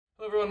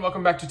Everyone,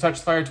 welcome back to Touch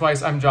the Fire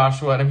Twice. I'm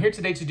Joshua, and I'm here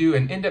today to do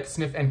an in-depth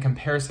sniff and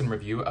comparison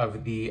review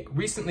of the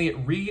recently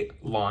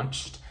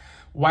relaunched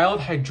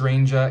Wild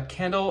Hydrangea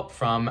candle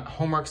from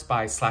HomeWorx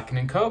by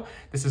Slatkin Co.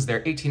 This is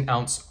their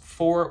 18-ounce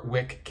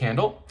 4-wick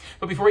candle.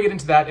 But before we get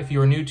into that, if you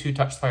are new to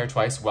Touch the Fire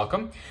Twice,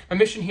 welcome. My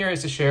mission here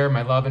is to share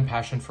my love and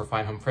passion for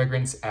fine home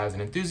fragrance as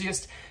an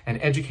enthusiast, an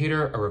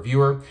educator, a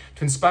reviewer,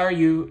 to inspire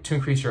you to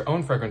increase your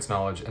own fragrance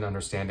knowledge and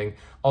understanding,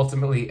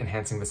 ultimately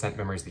enhancing the scent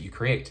memories that you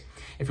create.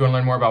 If you want to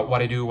learn more about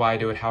what I do, why I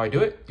do it, how I do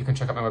it, you can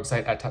check out my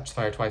website at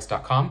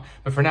TouchTheFireTwice.com.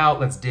 But for now,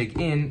 let's dig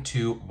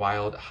into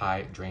Wild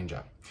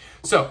Hydrangea.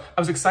 So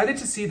I was excited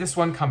to see this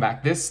one come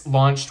back. This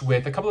launched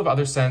with a couple of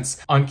other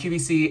scents on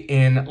QVC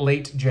in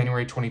late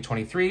January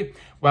 2023.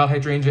 Wild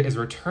Hydrangea is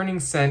a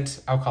returning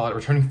scent, I'll call it a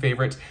returning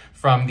favorite,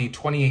 from the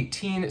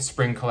 2018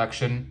 Spring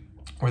collection,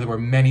 where there were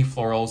many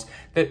florals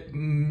that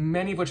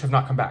many of which have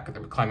not come back.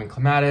 There were Climbing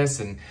Clematis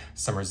and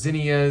Summer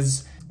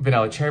Zinnias,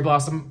 Vanilla Cherry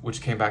Blossom,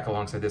 which came back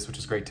alongside this, which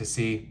is great to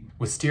see.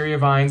 Wisteria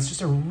Vines,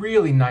 just a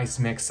really nice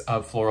mix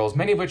of florals,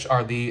 many of which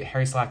are the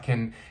Harry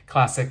Slatkin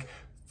classic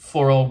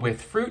floral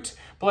with fruit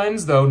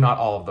blends, though not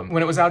all of them.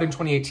 When it was out in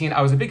 2018,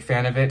 I was a big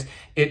fan of it.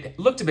 It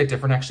looked a bit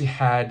different, actually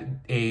had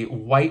a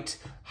white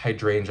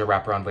hydrangea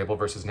wraparound label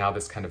versus now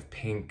this kind of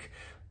pink,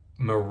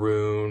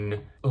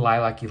 maroon,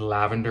 lilac-y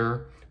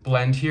lavender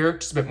blend here,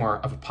 just a bit more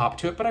of a pop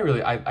to it, but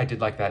I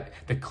did like that,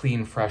 the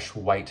clean, fresh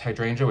white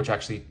hydrangea, which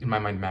actually in my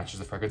mind matches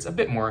the fragrance a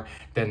bit more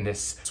than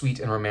this sweet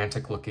and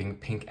romantic looking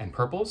pink and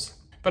purples.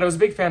 But I was a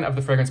big fan of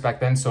the fragrance back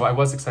then, so I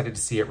was excited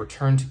to see it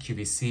return to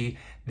QVC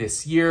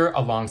this year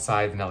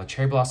alongside Vanilla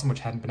Cherry Blossom,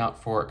 which hadn't been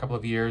out for a couple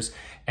of years.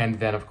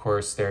 And then of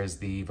course there's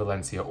the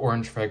Valencia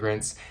Orange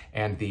fragrance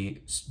and the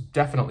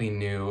definitely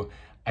new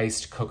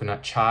Iced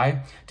Coconut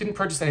Chai. Didn't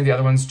purchase any of the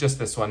other ones, just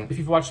this one. If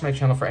you've watched my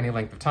channel for any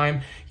length of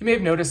time, you may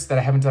have noticed that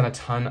I haven't done a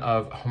ton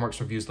of HomeWorx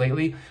reviews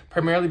lately,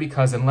 primarily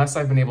because unless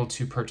I've been able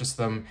to purchase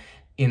them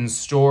in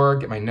store,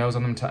 get my nose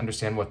on them to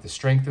understand what the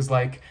strength is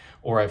like,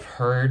 or I've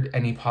heard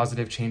any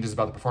positive changes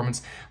about the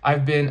performance,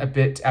 I've been a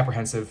bit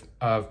apprehensive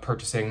of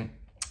purchasing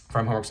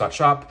from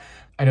HomeWorx.shop.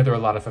 I know there were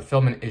a lot of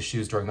fulfillment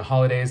issues during the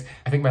holidays.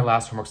 I think my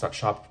last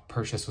HomeWorx.shop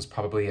purchase was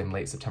probably in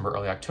late September,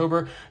 early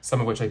October,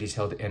 some of which I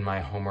detailed in my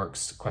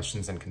HomeWorx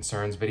questions and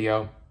concerns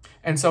video.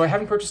 And so I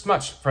haven't purchased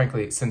much,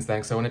 frankly, since then,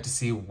 because I wanted to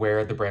see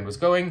where the brand was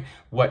going,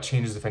 what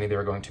changes, if any, they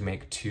were going to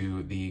make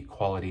to the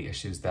quality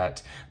issues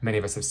that many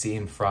of us have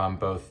seen from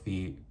both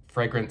the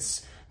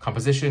fragrance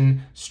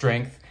composition,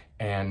 strength,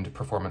 and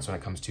performance when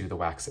it comes to the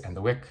wax and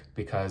the wick,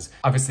 because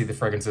obviously the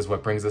fragrance is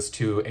what brings us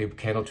to a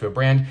candle, to a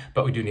brand,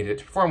 but we do need it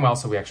to perform well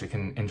so we actually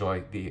can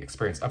enjoy the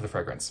experience of the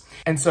fragrance.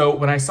 And so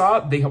when I saw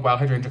the Wild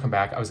Hydrangea come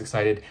back, I was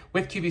excited.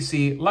 With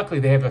QVC,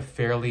 luckily they have a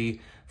fairly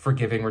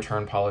forgiving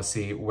return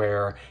policy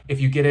where if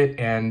you get it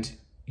and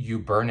you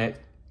burn it,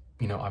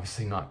 you know,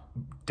 obviously not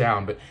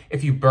down, but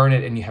if you burn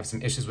it and you have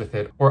some issues with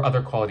it or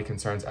other quality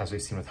concerns, as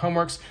we've seen with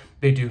HomeWorx,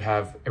 they do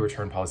have a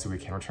return policy where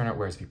you can return it,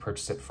 whereas if you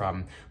purchase it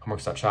from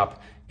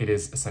HomeWorx.shop, it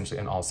is essentially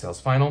an all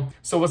sales final.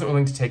 So I wasn't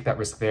willing to take that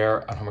risk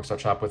there on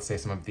HomeWorx.shop with, say,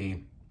 some of the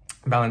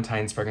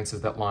Valentine's fragrances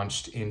that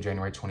launched in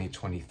January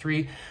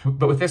 2023.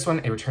 But with this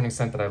one, a returning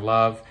scent that I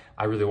love,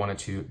 I really wanted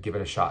to give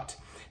it a shot.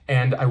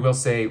 And I will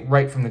say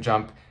right from the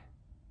jump,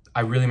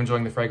 I really am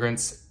enjoying the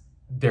fragrance.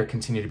 There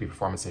continue to be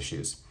performance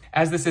issues.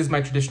 As this is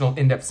my traditional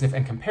in-depth sniff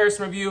and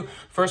comparison review,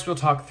 first we'll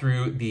talk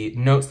through the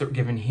notes that were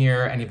given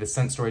here, any of the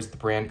scent stories that the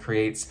brand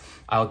creates.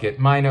 I'll get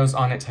my nose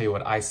on it, tell you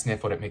what I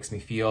sniff, what it makes me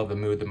feel, the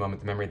mood, the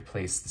moment, the memory, the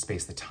place, the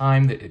space, the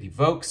time that it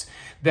evokes.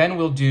 Then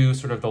we'll do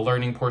sort of the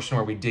learning portion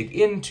where we dig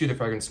into the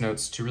fragrance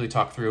notes to really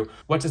talk through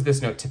what does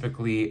this note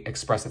typically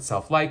express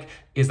itself like?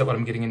 Is that what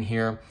I'm getting in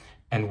here?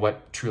 And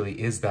what truly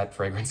is that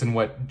fragrance, and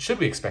what should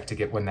we expect to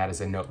get when that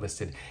is a note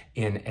listed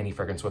in any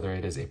fragrance, whether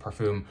it is a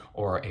parfum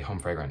or a home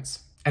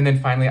fragrance. And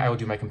then finally, I will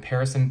do my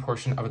comparison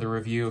portion of the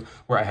review,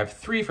 where I have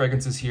 3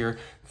 fragrances here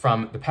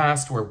from the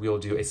past, where we'll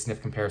do a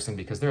sniff comparison,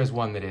 because there is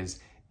one that is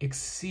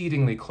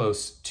exceedingly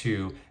close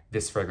to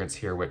this fragrance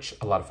here, which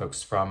a lot of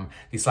folks from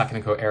the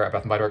Slatkin Co era at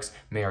Bath & Body Works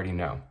may already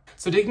know.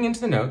 So digging into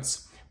the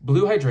notes,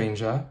 Blue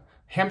Hydrangea,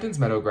 Hampton's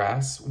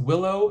Meadowgrass,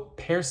 Willow,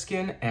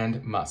 Pearskin,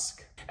 and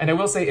Musk. And I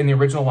will say in the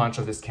original launch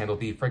of this candle,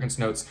 the fragrance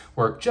notes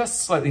were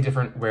just slightly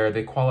different, where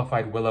they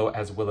qualified willow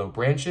as willow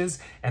branches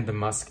and the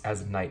musk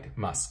as night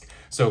musk.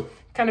 So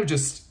kind of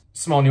just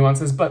small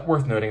nuances, but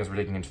worth noting as we're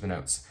digging into the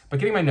notes. But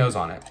getting my nose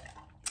on it,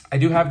 I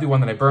do have the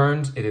one that I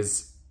burned. It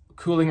is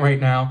cooling right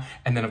now.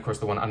 And then of course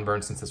the one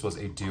unburned, since this was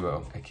a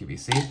duo at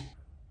QVC.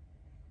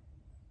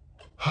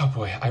 Oh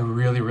boy, I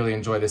really, really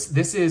enjoy this.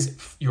 This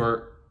is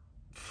your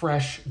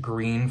fresh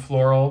green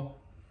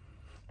floral,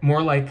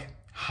 more like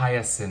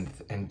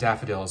hyacinth and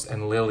daffodils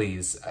and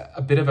lilies,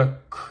 a bit of a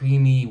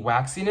creamy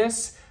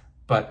waxiness,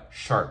 but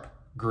sharp,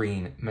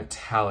 green,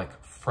 metallic,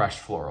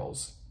 fresh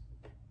florals.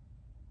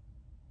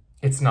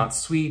 It's not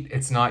sweet,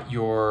 it's not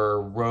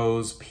your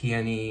rose,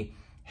 peony,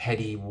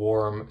 heady,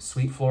 warm,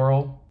 sweet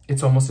floral.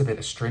 It's almost a bit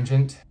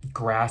astringent,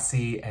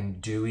 grassy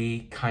and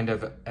dewy, kind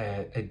of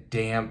a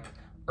damp,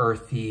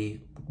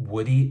 earthy,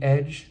 woody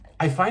edge.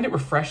 I find it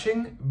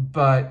refreshing,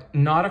 but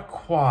not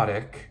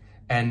aquatic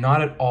and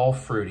not at all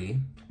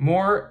fruity.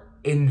 More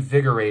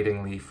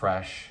invigoratingly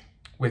fresh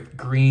with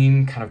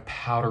green, kind of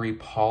powdery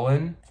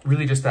pollen.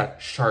 Really just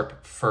that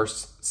sharp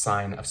first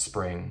sign of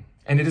spring.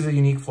 And it is a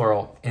unique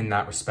floral in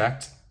that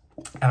respect.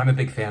 And I'm a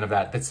big fan of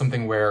that. That's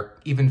something where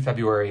even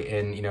February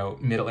in,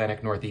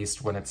 mid-Atlantic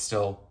Northeast, when it's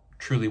still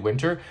truly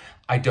winter,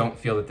 I don't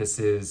feel that this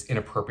is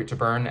inappropriate to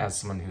burn as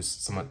someone who's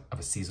somewhat of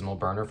a seasonal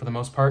burner for the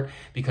most part,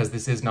 because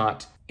this is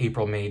not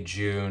April, May,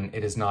 June.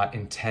 It is not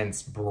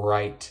intense,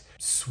 bright,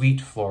 sweet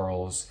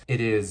florals.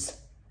 It is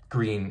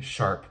green,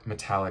 sharp,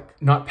 metallic,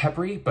 not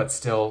peppery, but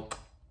still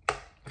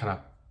kind of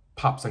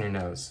pops on your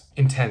nose.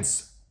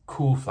 Intense,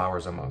 cool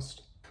flowers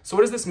almost. So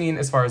what does this mean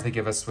as far as they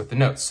give us with the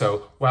notes?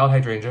 So wild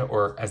hydrangea,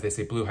 or as they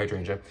say, blue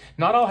hydrangea,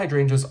 not all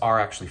hydrangeas are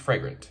actually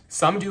fragrant.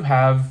 Some do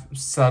have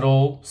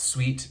subtle,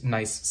 sweet,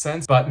 nice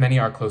scents, but many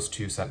are close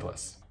to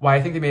scentless. Why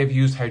I think they may have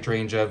used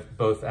hydrangea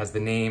both as the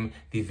name,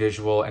 the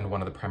visual, and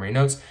one of the primary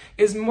notes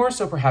is more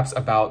so perhaps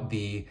about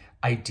the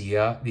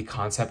idea, the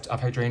concept of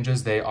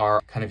hydrangeas. They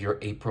are kind of your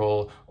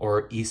April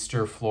or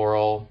Easter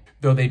floral,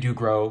 though they do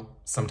grow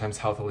sometimes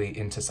healthily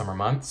into summer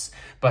months,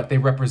 but they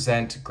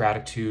represent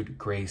gratitude,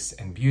 grace,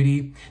 and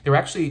beauty. They were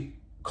actually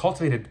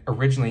cultivated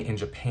originally in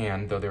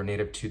Japan, though they're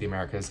native to the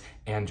Americas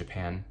and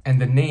Japan.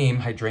 And the name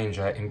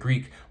hydrangea in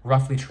Greek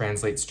roughly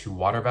translates to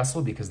water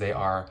vessel because they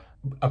are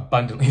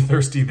abundantly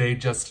thirsty. They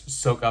just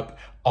soak up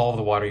all of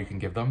the water you can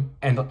give them.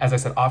 And as I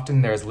said,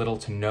 often there's little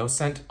to no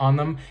scent on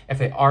them. If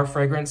they are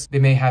fragrance, they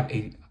may have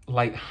a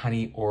light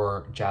honey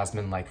or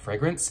jasmine-like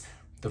fragrance,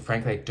 though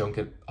frankly, I don't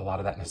get a lot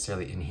of that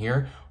necessarily in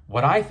here.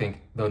 What I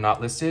think, though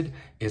not listed,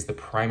 is the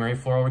primary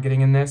floral we're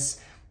getting in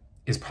this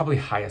is probably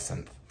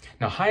hyacinth.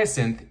 Now,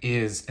 hyacinth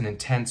is an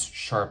intense,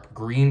 sharp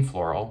green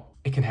floral.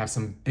 It can have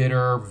some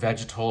bitter,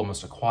 vegetal,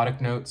 almost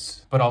aquatic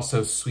notes, but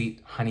also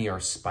sweet honey or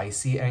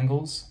spicy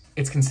angles.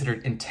 It's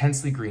considered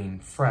intensely green,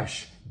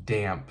 fresh,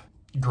 damp,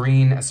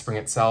 green as spring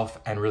itself,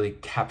 and really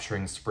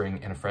capturing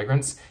spring in a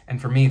fragrance.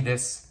 And for me,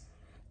 this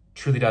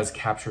truly does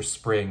capture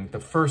spring, the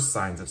first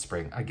signs of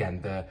spring.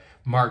 Again, the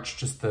March,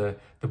 just the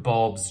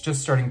bulbs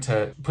just starting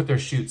to put their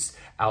shoots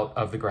out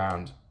of the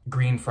ground.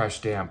 Green,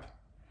 fresh, damp.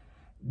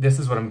 This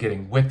is what I'm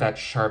getting with that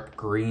sharp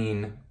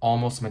green,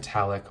 almost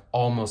metallic,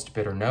 almost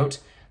bitter note.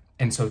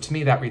 And so to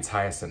me, that reads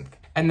hyacinth.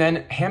 And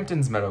then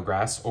Hampton's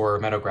meadowgrass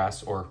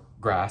or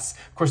grass.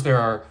 Of course, there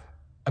are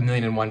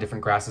 1,000,001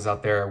 different grasses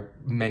out there,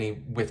 many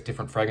with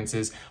different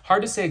fragrances.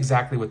 Hard to say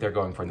exactly what they're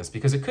going for in this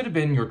because it could have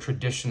been your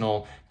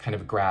traditional kind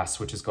of grass,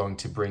 which is going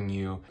to bring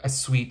you a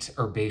sweet,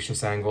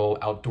 herbaceous angle,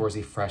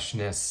 outdoorsy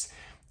freshness,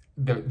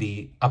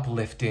 the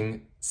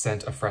uplifting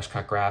scent of fresh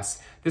cut grass.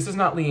 This does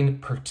not lean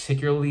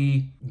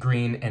particularly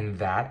green in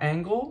that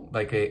angle,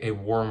 like a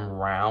warm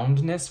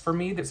roundness for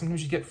me that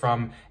sometimes you get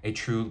from a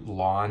true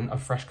lawn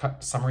of fresh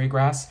cut summery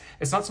grass.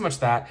 It's not so much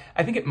that.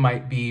 I think it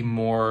might be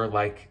more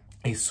like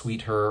a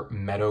sweeter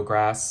meadow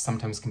grass,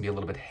 sometimes can be a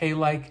little bit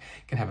hay-like,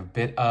 can have a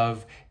bit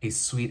of a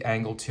sweet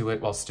angle to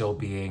it while still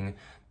being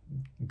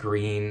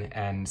green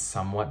and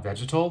somewhat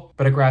vegetal.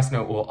 But a grass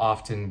note will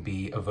often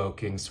be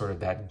evoking sort of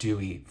that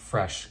dewy,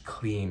 fresh,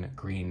 clean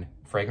green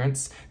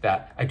fragrance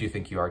that I do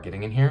think you are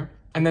getting in here.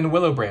 And then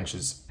willow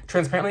branches.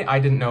 Transparently, I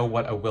didn't know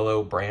what a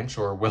willow branch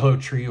or willow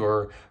tree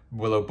or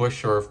willow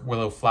bush or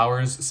willow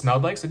flowers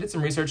smelled like, so I did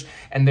some research,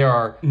 and there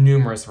are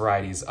numerous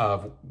varieties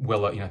of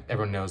willow.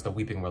 Everyone knows the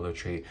weeping willow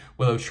tree.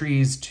 Willow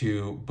trees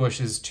to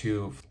bushes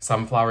to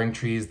some flowering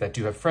trees that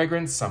do have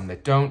fragrance, some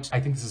that don't. I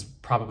think this is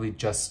probably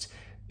just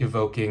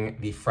evoking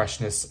the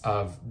freshness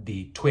of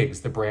the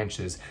twigs, the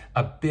branches,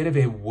 a bit of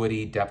a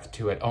woody depth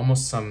to it,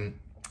 almost some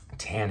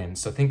tannin.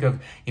 So think of,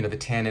 the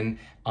tannin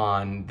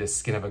on the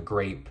skin of a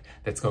grape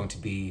that's going to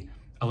be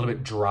a little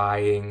bit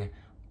drying,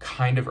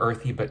 kind of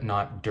earthy, but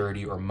not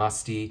dirty or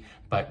musty,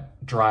 but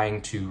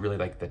drying to really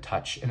like the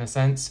touch in a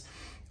sense.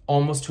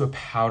 Almost to a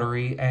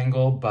powdery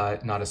angle,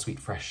 but not a sweet,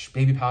 fresh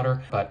baby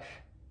powder, but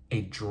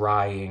a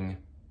drying,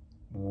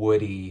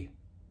 woody,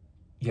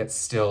 yet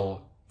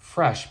still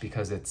fresh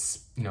because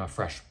it's, a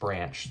fresh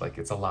branch, like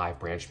it's a live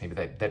branch, maybe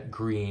that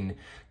green,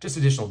 just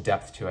additional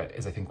depth to it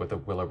is I think what the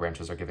willow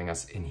branches are giving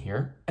us in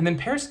here. And then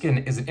pear skin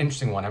is an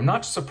interesting one. I'm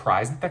not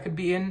surprised that could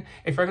be in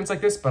a fragrance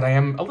like this, but I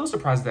am a little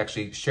surprised to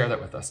actually share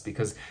that with us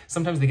because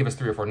sometimes they give us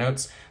 3 or 4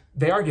 notes.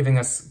 They are giving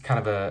us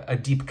kind of a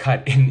deep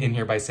cut in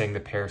here by saying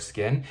the pear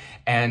skin.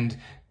 And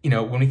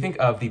when we think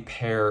of the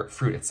pear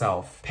fruit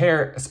itself,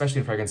 pear, especially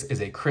in fragrance,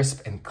 is a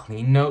crisp and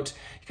clean note.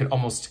 You can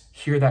almost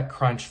hear that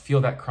crunch,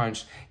 feel that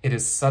crunch. It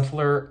is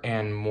subtler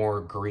and more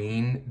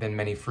green than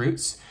many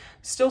fruits.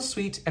 Still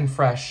sweet and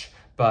fresh,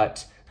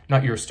 but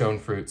not your stone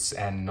fruits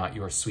and not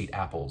your sweet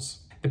apples.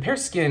 The pear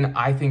skin,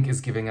 I think,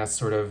 is giving us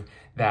sort of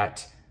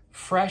that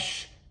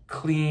fresh,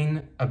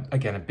 clean,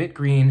 again, a bit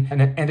green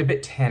and a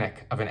bit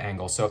tannic of an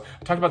angle. So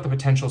I talked about the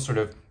potential sort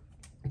of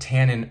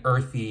tannin,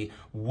 earthy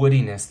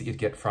woodiness that you'd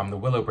get from the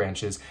willow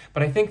branches.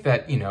 But I think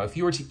that, if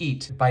you were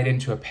to bite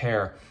into a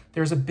pear,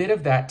 there's a bit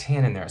of that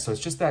tannin there. So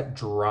it's just that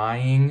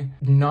drying,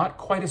 not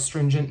quite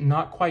astringent,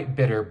 not quite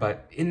bitter,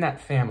 but in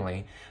that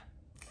family,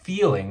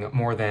 feeling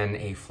more than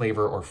a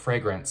flavor or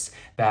fragrance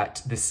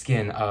that the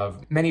skin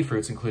of many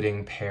fruits,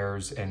 including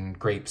pears and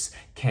grapes,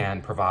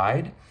 can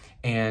provide.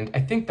 And I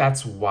think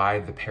that's why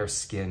the pear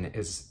skin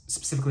is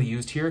specifically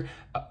used here.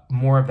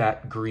 More of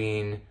that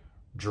green,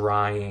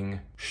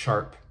 drying,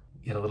 sharp,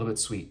 yet a little bit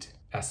sweet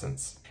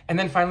essence. And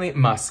then finally,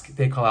 musk.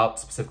 They call out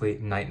specifically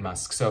night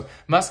musk. So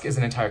musk is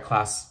an entire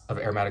class of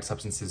aromatic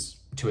substances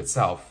to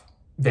itself.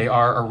 They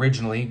are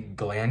originally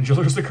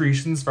glandular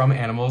secretions from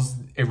animals,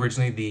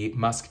 originally the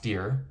musk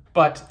deer.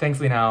 But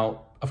thankfully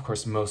now, of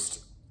course,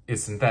 most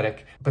is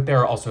synthetic, but there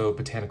are also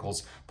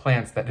botanicals,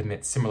 plants that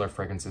emit similar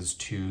fragrances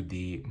to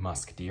the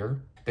musk deer.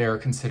 They're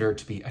considered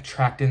to be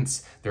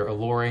attractants. They're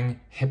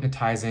alluring,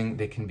 hypnotizing.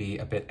 They can be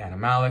a bit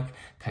animalic,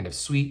 kind of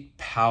sweet,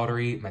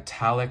 powdery,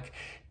 metallic.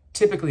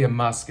 Typically, a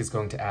musk is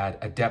going to add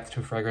a depth to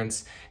a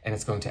fragrance, and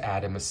it's going to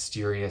add a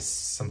mysterious,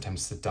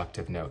 sometimes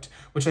seductive note,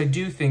 which I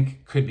do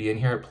think could be in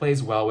here. It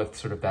plays well with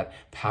sort of that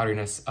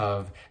powderiness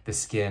of the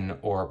skin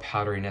or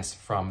powderiness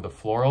from the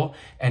floral,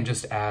 and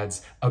just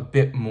adds a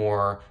bit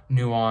more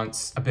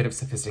nuance, a bit of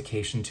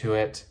sophistication to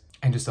it,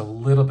 and just a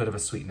little bit of a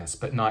sweetness,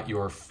 but not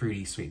your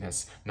fruity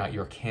sweetness, not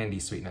your candy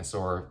sweetness,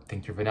 or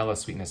think your vanilla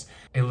sweetness,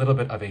 a little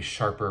bit of a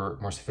sharper,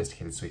 more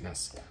sophisticated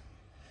sweetness.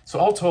 So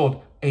all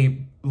told, a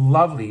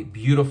lovely,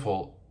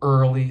 beautiful,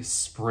 early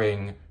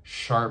spring,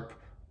 sharp,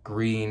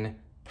 green,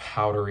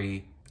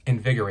 powdery,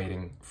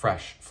 invigorating,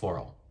 fresh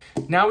floral.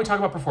 Now we talk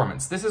about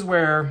performance. This is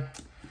where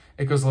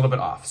it goes a little bit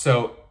off.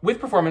 So with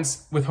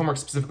performance, with HomeWorx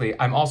specifically,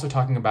 I'm also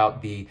talking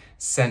about the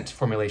scent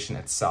formulation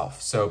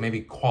itself. So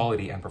maybe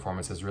quality and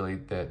performance is really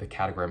the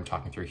category I'm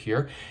talking through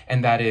here.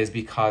 And that is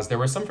because there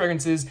were some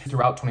fragrances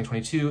throughout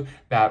 2022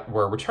 that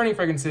were returning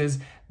fragrances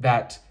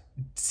that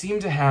seem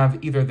to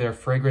have either their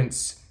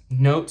fragrance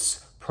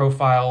notes,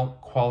 profile,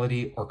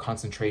 quality, or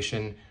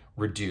concentration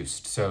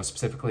reduced. So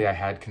specifically, I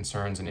had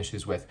concerns and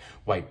issues with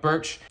white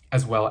birch,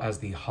 as well as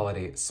the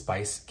holiday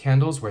spice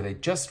candles, where they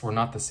just were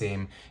not the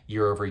same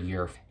year over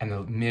year. And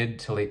the mid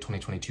to late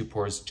 2022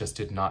 pours just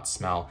did not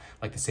smell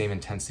like the same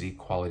intensity,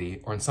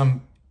 quality, or in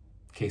some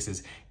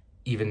cases,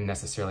 even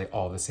necessarily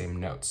all the same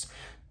notes.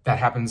 That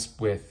happens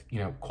with,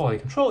 quality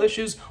control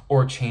issues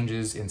or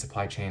changes in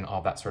supply chain,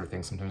 all that sort of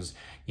thing. Sometimes,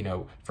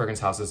 fragrance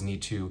houses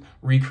need to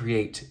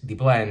recreate the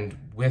blend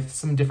with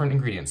some different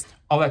ingredients.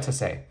 All that to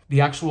say,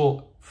 the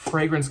actual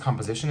fragrance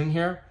composition in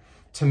here,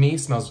 to me,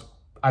 smells,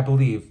 I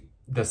believe,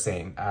 the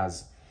same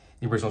as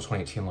the original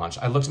 2018 launch.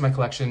 I looked at my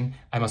collection.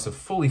 I must have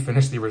fully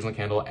finished the original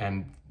candle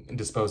and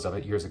disposed of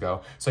it years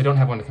ago, so I don't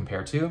have one to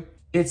compare to.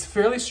 It's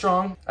fairly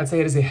strong. I'd say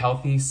it is a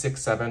healthy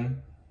 6-7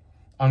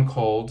 on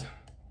cold.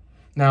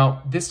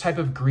 Now, this type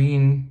of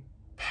green,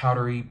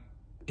 powdery,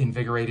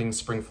 invigorating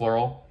spring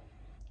floral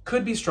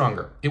could be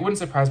stronger. It wouldn't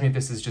surprise me if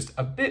this is just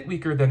a bit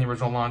weaker than the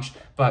original launch,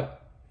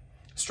 but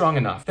strong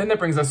enough. Then that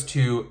brings us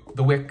to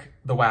the wick,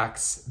 the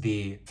wax,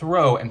 the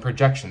throw, and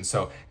projection.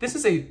 So this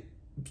is a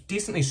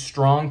decently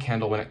strong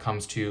candle when it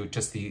comes to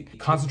just the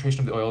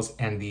concentration of the oils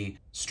and the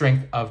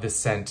strength of the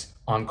scent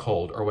on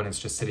cold, or when it's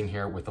just sitting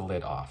here with the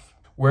lid off.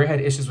 Where I had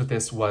issues with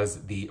this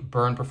was the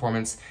burn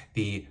performance,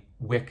 the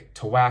wick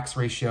to wax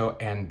ratio,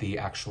 and the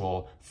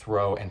actual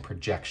throw and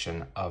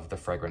projection of the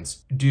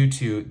fragrance due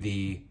to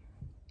the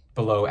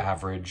below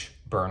average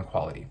burn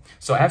quality.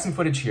 So I have some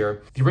footage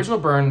here. The original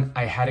burn,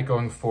 I had it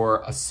going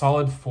for a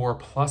solid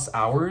 4+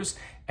 hours,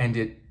 and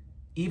it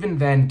even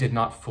then did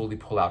not fully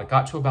pull out. It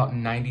got to about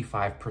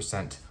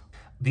 95%.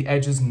 The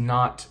edge is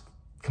not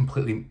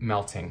completely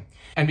melting.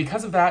 And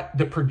because of that,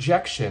 the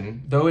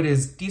projection, though it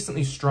is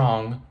decently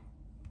strong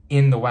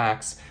in the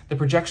wax, the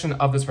projection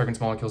of those fragrance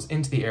molecules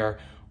into the air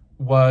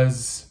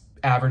was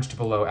average to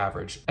below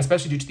average,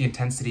 especially due to the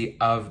intensity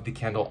of the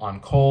candle on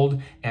cold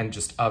and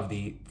just of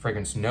the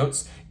fragrance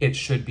notes. It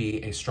should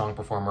be a strong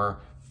performer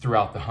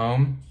throughout the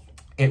home.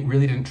 It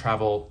really didn't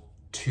travel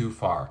too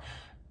far.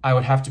 I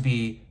would have to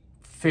be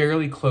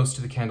fairly close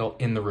to the candle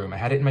in the room. I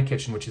had it in my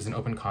kitchen, which is an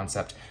open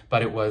concept,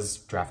 but it was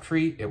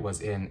draft-free. It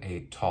was in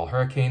a tall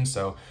hurricane,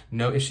 so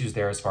no issues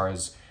there as far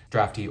as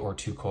drafty or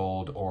too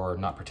cold or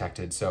not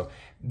protected. So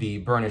the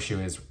burn issue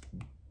is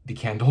the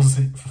candle's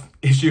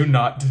issue,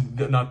 not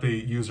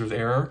the user's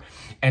error.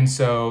 And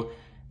so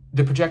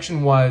the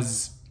projection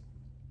was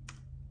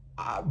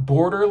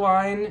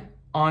borderline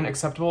on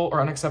acceptable or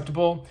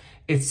unacceptable.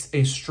 It's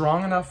a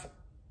strong enough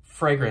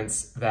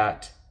fragrance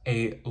that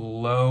a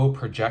low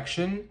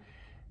projection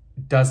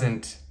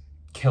doesn't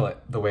kill it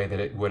the way that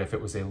it would if it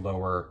was a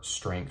lower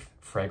strength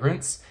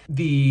fragrance.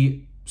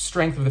 The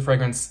strength of the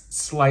fragrance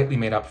slightly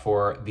made up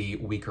for the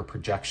weaker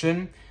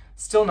projection.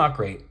 Still not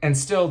great, and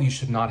still you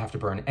should not have to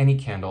burn any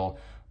candle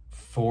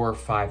 4 or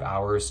 5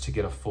 hours to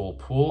get a full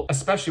pull,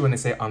 especially when they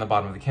say on the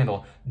bottom of the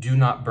candle, do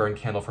not burn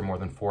candle for more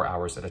than 4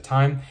 hours at a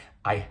time.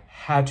 I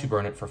had to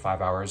burn it for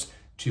 5 hours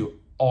to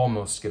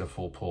almost get a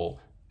full pull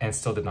and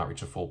still did not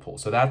reach a full pull.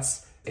 So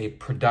that's a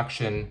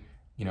production,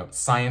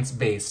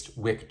 science-based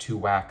wick to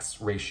wax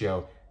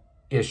ratio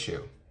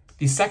issue.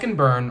 The second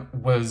burn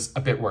was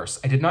a bit worse.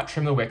 I did not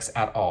trim the wicks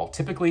at all.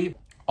 Typically,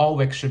 all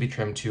wicks should be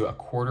trimmed to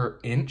 1/4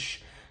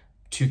 inch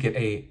to get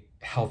a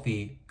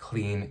healthy,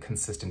 clean,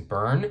 consistent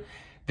burn.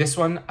 This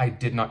one I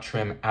did not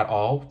trim at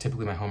all.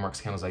 Typically my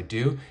HomeWorx candles I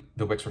do.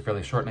 The wicks were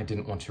fairly short and I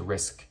didn't want to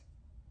risk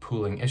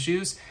pooling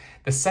issues.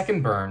 The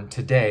second burn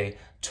today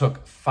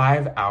took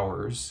 5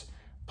 hours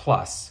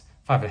plus,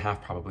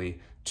 5.5 probably,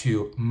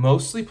 to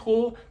mostly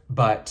pool,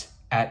 but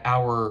at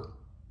hour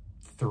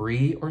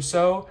 3 or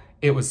so,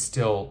 it was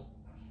still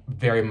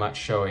very much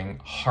showing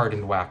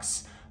hardened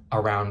wax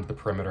around the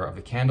perimeter of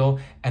the candle.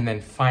 And then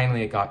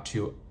finally it got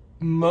to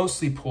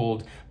mostly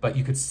pooled, but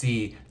you could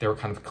see there were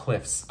kind of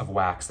cliffs of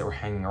wax that were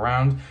hanging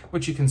around,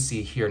 which you can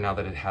see here now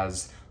that it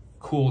has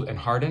cooled and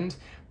hardened.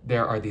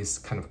 There are these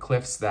kind of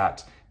cliffs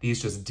that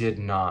these just did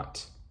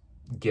not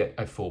get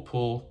a full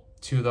pool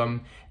to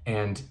them.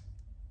 And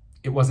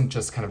it wasn't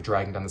just kind of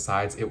dragging down the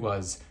sides,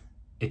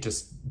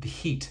 the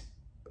heat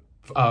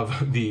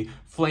of the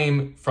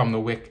flame from the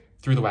wick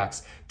through the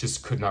wax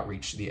just could not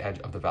reach the edge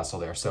of the vessel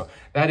there. So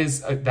that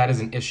is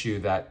an issue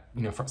that,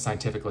 you know,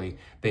 scientifically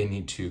they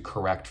need to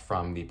correct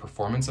from the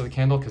performance of the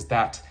candle, because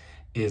that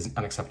is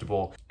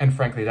unacceptable. And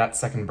frankly, that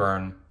second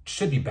burn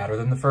should be better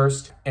than the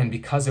first. And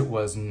because it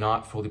was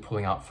not fully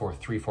pulling out for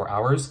 3-4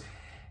 hours,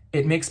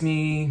 it makes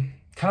me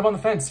kind of on the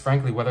fence,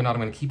 frankly, whether or not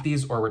I'm going to keep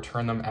these or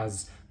return them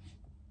as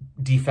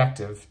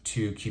defective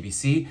to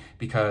QVC,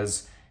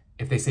 because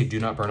if they say do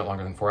not burn it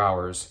longer than 4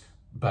 hours,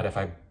 but if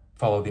I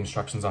follow the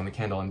instructions on the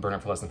candle and burn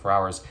it for less than 4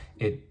 hours,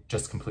 it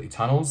just completely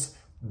tunnels,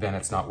 then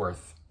it's not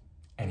worth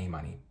any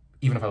money,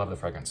 even if I love the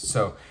fragrance.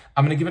 So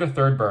I'm gonna give it a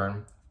third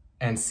burn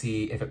and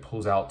see if it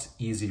pulls out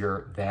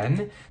easier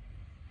then.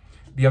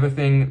 The other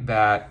thing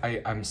that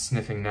I'm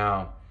sniffing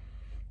now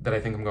that I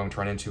think I'm going to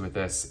run into with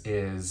this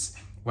is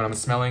when I'm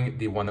smelling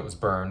the one that was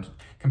burned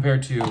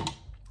compared to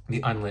the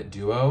unlit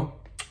duo,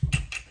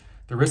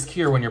 the risk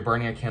here when you're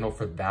burning a candle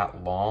for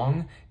that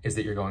long is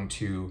that you're going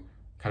to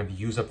kind of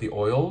use up the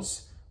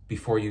oils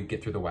before you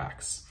get through the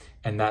wax.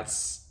 And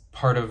that's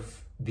part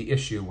of the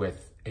issue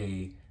with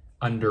a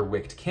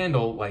underwicked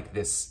candle like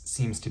this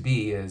seems to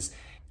be, is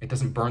it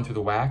doesn't burn through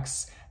the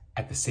wax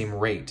at the same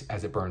rate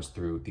as it burns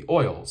through the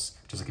oils.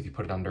 Just like if you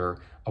put it under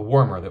a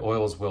warmer, the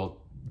oils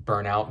will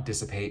burn out,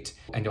 dissipate,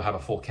 and you'll have a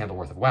full candle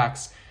worth of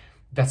wax.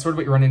 That's sort of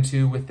what you run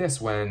into with this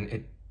when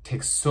it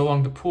takes so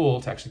long to pool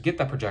to actually get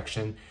that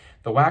projection.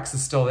 The wax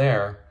is still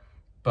there,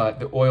 but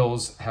the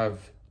oils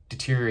have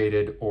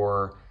deteriorated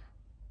or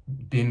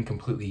been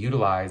completely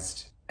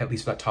utilized, at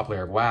least for that top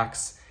layer of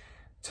wax,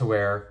 to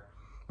where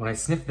when I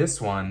sniff this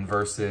one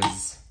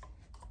versus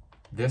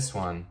this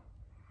one,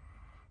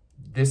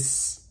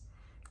 this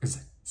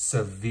is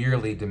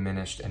severely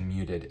diminished and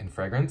muted in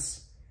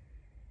fragrance,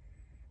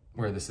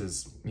 where this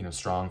is, you know,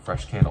 strong,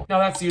 fresh candle. Now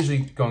that's usually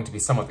going to be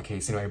somewhat the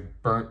case. You know, a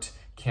burnt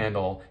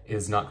candle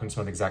is not going to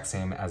smell the exact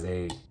same as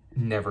a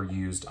never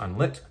used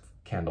unlit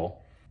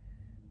candle.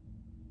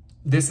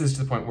 This is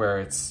to the point where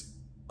it's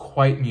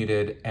quite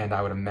muted, and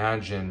I would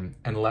imagine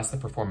unless the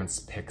performance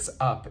picks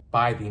up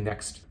by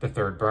the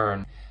third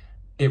burn,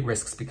 it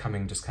risks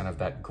becoming just kind of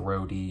that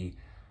grody,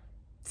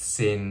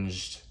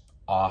 singed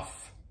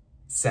off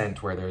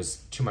scent where there's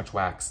too much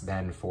wax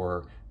then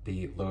for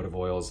the load of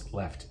oils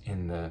left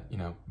in the, you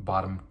know,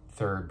 bottom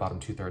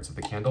 2/3 of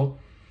the candle.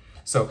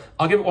 So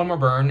I'll give it one more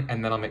burn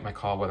and then I'll make my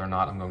call whether or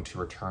not I'm going to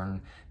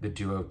return the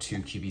duo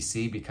to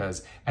QVC,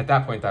 because at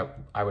that point that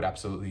I would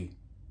absolutely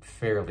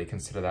fairly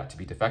consider that to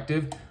be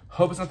defective.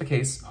 Hope it's not the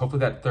case. Hopefully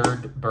that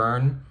third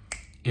burn,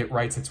 it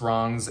rights its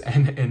wrongs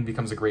and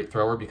becomes a great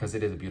thrower, because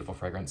it is a beautiful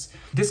fragrance.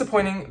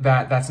 Disappointing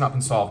that that's not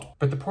been solved,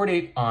 but the pour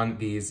date on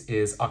these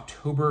is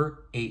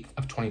October 8th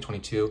of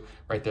 2022,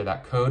 right there,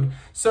 that code.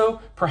 So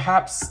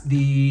perhaps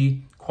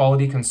the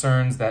quality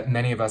concerns that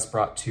many of us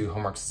brought to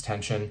HomeWorx's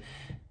attention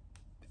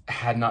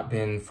had not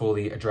been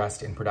fully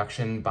addressed in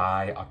production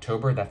by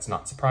October. That's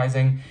not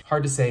surprising.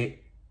 Hard to say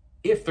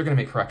if they're gonna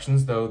make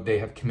corrections, though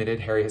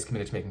Harry has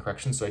committed to making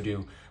corrections, so I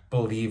do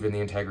believe in the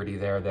integrity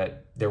there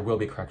that there will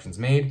be corrections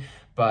made,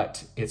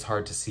 but it's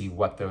hard to see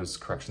what those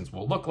corrections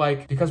will look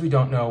like because we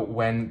don't know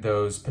when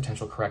those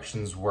potential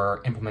corrections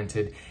were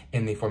implemented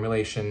in the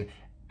formulation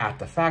at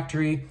the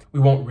factory. We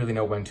won't really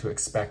know when to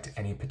expect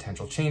any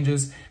potential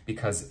changes,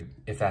 because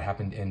if that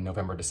happened in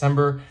November,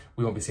 December,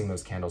 we won't be seeing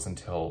those candles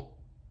until,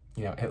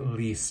 you know, at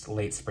least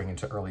late spring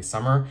into early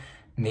summer.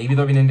 Maybe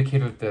there'll be an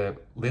indicator that the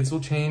lids will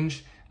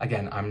change.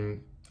 Again,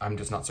 I'm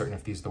just not certain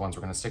if these are the ones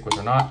we're gonna stick with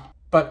or not,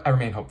 but I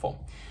remain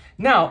hopeful.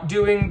 Now,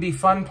 doing the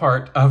fun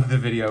part of the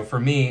video for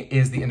me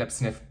is the in-depth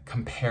sniff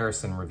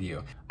comparison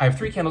review. I have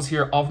 3 candles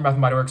here, all from Bath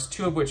 & Body Works,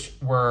 2 of which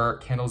were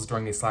candles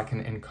during the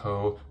Slatkin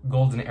Co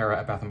golden era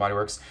at Bath & Body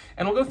Works,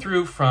 and we'll go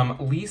through from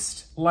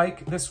least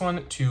like this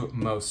one to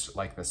most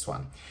like this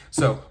one.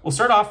 So we'll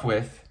start off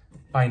with,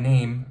 by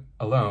name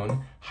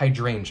alone,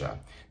 Hydrangea.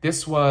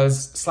 This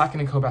was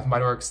Slatkin Co Bath &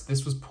 Body Works.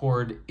 This was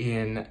poured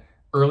in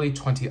early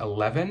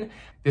 2011.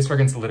 This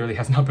fragrance literally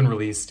has not been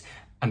released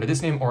under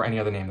this name or any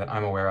other name that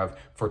I'm aware of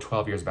for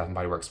 12 years Bath &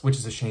 Body Works, which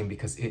is a shame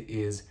because it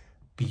is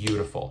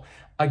beautiful.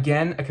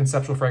 Again, a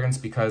conceptual fragrance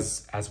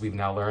because, as we've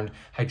now learned,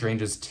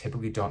 hydrangeas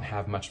typically don't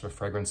have much of a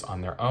fragrance on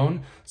their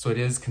own, so it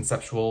is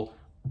conceptual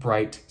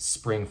bright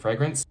spring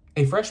fragrance.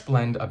 A fresh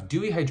blend of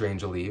dewy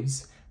hydrangea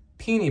leaves,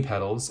 peony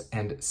petals,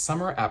 and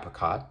summer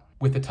apricot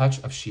with a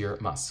touch of sheer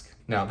musk.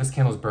 Now, this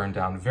candle is burned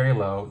down very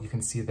low. You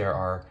can see there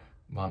are,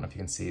 well, I don't know if you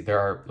can see, there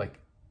are like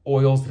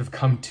oils that have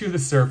come to the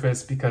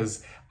surface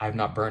because I've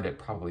not burned it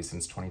probably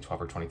since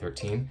 2012 or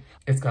 2013.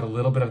 It's got a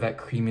little bit of that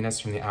creaminess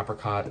from the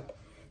apricot.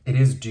 It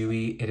is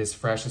dewy, it is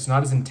fresh. It's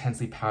not as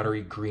intensely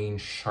powdery, green,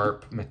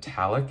 sharp,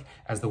 metallic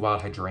as the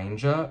Wild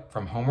Hydrangea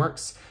from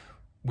HomeWorx,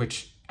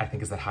 which I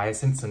think is the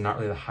hyacinth, so not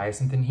really the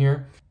hyacinth in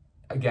here.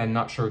 Again,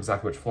 not sure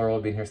exactly which floral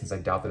will be in here since I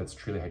doubt that it's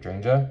truly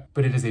hydrangea,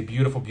 but it is a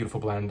beautiful, beautiful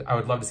blend. I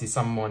would love to see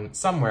someone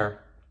somewhere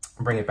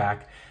bring it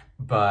back,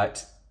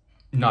 but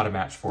not a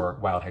match for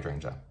Wild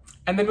Hydrangea.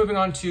 And then moving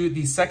on to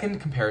the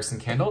second comparison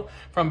candle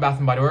from Bath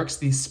 & Body Works,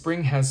 the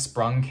Spring Has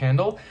Sprung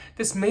candle.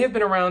 This may have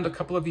been around a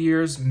couple of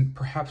years,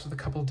 perhaps with a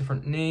couple of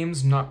different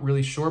names, not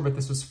really sure, but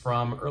this was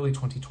from early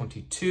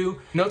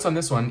 2022. Notes on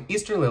this one: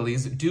 Easter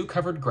lilies,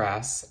 dew-covered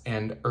grass,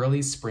 and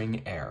early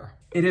spring air.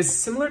 It is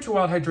similar to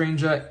Wild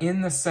Hydrangea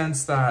in the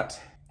sense that,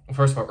 well,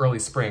 first of all, early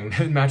spring,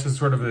 it matches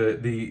sort of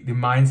the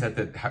mindset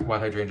that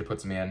Wild Hydrangea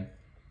puts me in.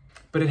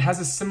 But it has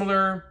a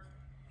similar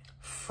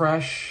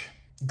fresh,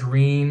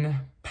 green,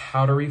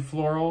 powdery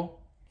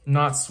floral,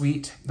 not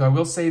sweet. Though I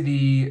will say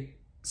the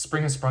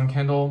Spring Has Sprung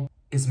candle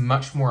is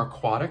much more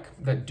aquatic,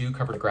 that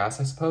dew-covered grass,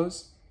 I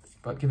suppose.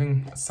 But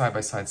giving a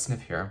side-by-side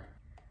sniff here.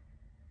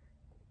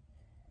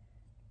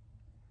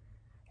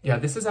 Yeah,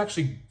 this is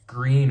actually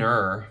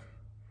greener.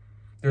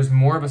 There's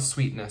more of a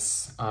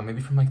sweetness,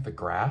 maybe from like the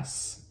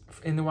grass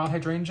in the Wild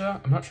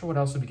Hydrangea. I'm not sure what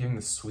else would be giving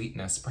the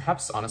sweetness.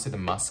 Perhaps, honestly, the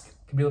musk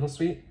could be a little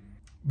sweet.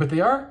 But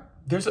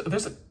there's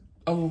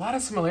a lot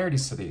of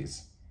similarities to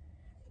these.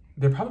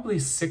 They're probably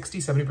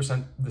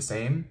 60–70% the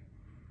same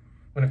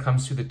when it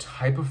comes to the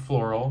type of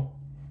floral.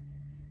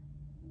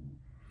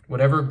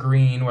 Whatever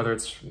green, whether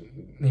it's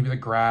maybe the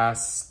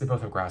grass, they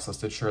both have grass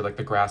listed, sure, like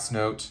the grass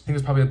note. I think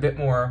there's probably a bit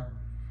more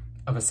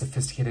of a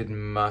sophisticated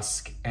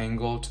musk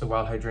angle to the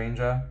Wild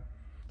Hydrangea.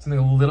 Something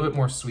a little bit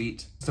more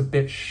sweet, just a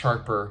bit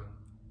sharper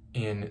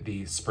in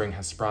the Spring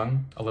Has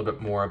Sprung, a little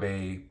bit more of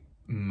a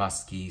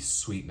musky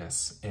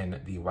sweetness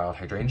in the Wild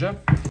Hydrangea.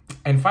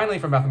 And finally,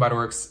 from Bath & Body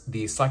Works,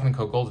 the Slatkin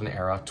Co Golden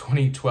Era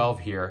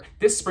 2012 here.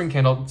 This spring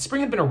candle,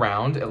 spring had been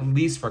around at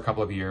least for a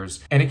couple of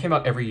years, and it came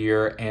out every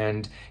year,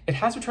 and it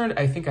has returned,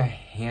 I think, a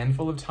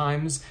handful of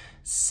times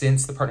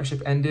since the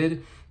partnership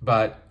ended,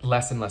 but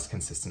less and less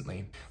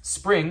consistently.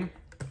 Spring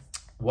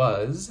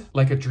was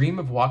like a dream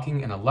of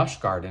walking in a lush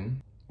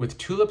garden with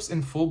tulips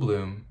in full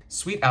bloom,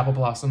 sweet apple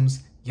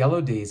blossoms,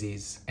 yellow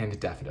daisies, and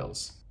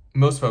daffodils.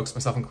 Most folks,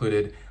 myself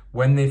included,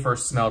 when they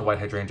first smelled White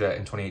Hydrangea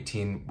in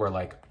 2018, were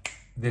like,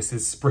 this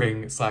is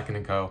Spring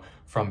Slatkin Co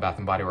from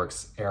Bath & Body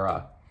Works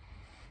era.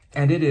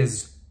 And it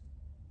is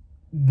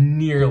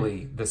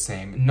nearly the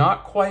same.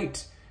 Not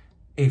quite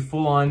a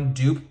full-on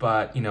dupe,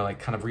 but, you know, like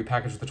kind of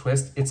repackaged with a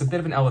twist. It's a bit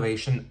of an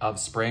elevation of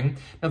Spring.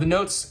 Now the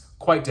notes,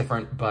 quite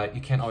different, but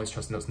you can't always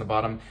trust the notes on the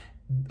bottom.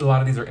 A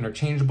lot of these are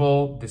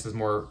interchangeable. This is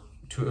more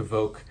to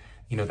evoke,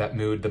 you know, that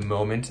mood, the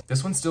moment.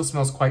 This one still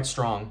smells quite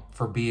strong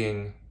for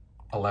being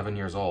 11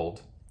 years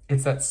old.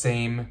 It's that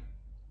same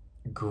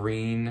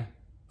green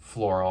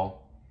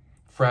floral,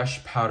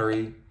 fresh,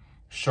 powdery,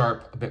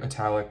 sharp, a bit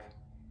metallic,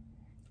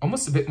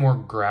 almost a bit more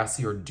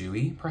grassy or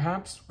dewy,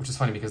 perhaps, which is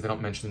funny because they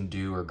don't mention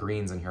dew or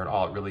greens in here at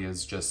all. It really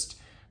is just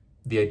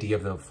the idea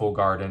of the full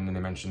garden, and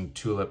they mention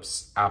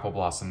tulips, apple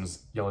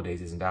blossoms, yellow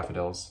daisies, and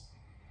daffodils.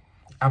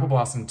 Apple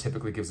blossom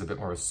typically gives a bit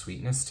more of a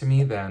sweetness to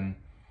me than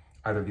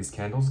either of these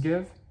candles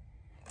give.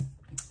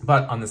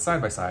 But on the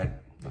side-by-side,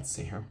 let's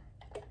see here.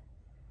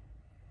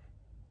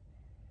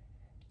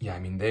 Yeah, I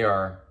mean, they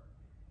are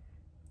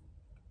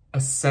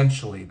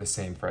essentially the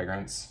same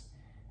fragrance.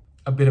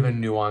 A bit of a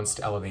nuanced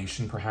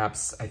elevation,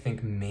 perhaps. I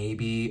think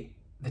maybe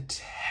the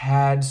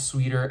tad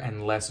sweeter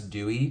and less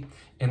dewy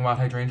in Wild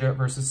Hydrangea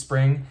versus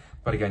Spring.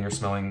 But again, you're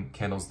smelling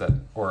candles that,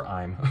 or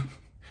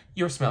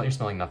you're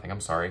smelling nothing,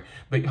 I'm sorry.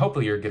 But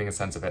hopefully you're getting a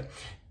sense of it.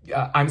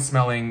 I'm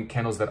smelling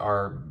candles that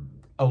are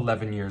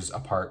 11 years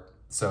apart.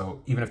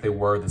 So even if they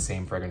were the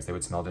same fragrance, they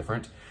would smell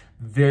different.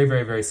 Very,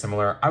 very, very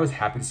similar. I was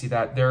happy to see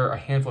that. There are a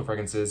handful of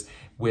fragrances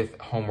with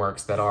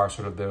HomeWorx that are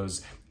sort of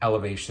those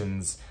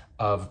elevations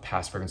of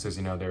past fragrances.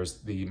 You know, there's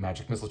the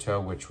Magic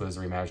Mistletoe, which was a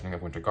reimagining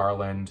of Winter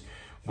Garland.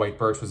 White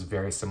Birch was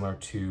very similar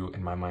to,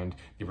 in my mind,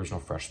 the original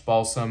Fresh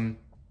Balsam.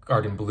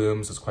 Garden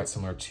Blooms was quite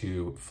similar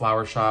to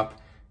Flower Shop.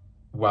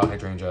 Wild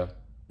Hydrangea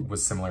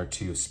was similar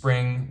to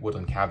Spring.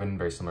 Woodland Cabin,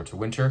 very similar to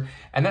Winter.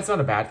 And that's not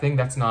a bad thing.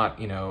 That's not,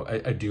 you know,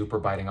 a dupe or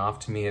biting off.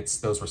 To me,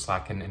 those were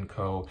Slatkin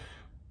Co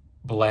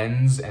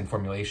blends and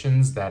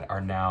formulations that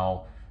are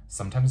now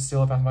sometimes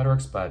still at Bath & Body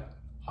Works, but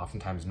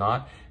oftentimes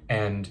not,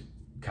 and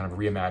kind of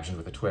reimagined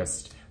with a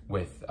twist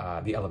with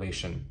the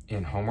elevation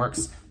in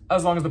HomeWorx,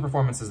 as long as the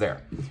performance is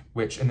there,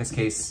 which in this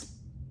case,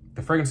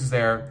 the fragrance is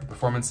there, the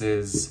performance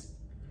is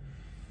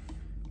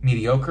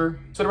mediocre.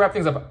 So to wrap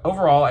things up,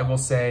 overall, I will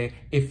say,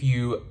 if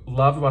you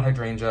loved Wild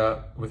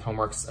Hydrangea with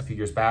HomeWorx a few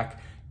years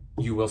back,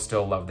 you will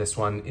still love this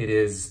one. It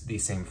is the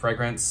same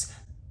fragrance,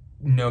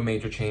 no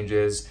major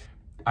changes.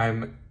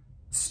 I'm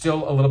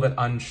still a little bit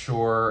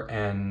unsure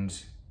and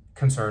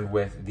concerned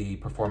with the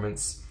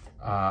performance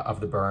of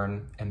the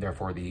burn and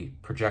therefore the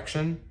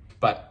projection,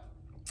 but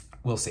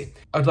we'll see.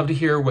 I'd love to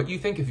hear what you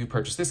think if you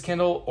purchased this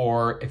candle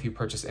or if you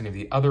purchased any of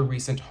the other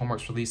recent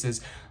HomeWorx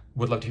releases.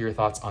 Would love to hear your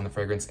thoughts on the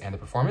fragrance and the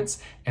performance.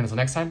 And until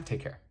next time,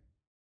 take care.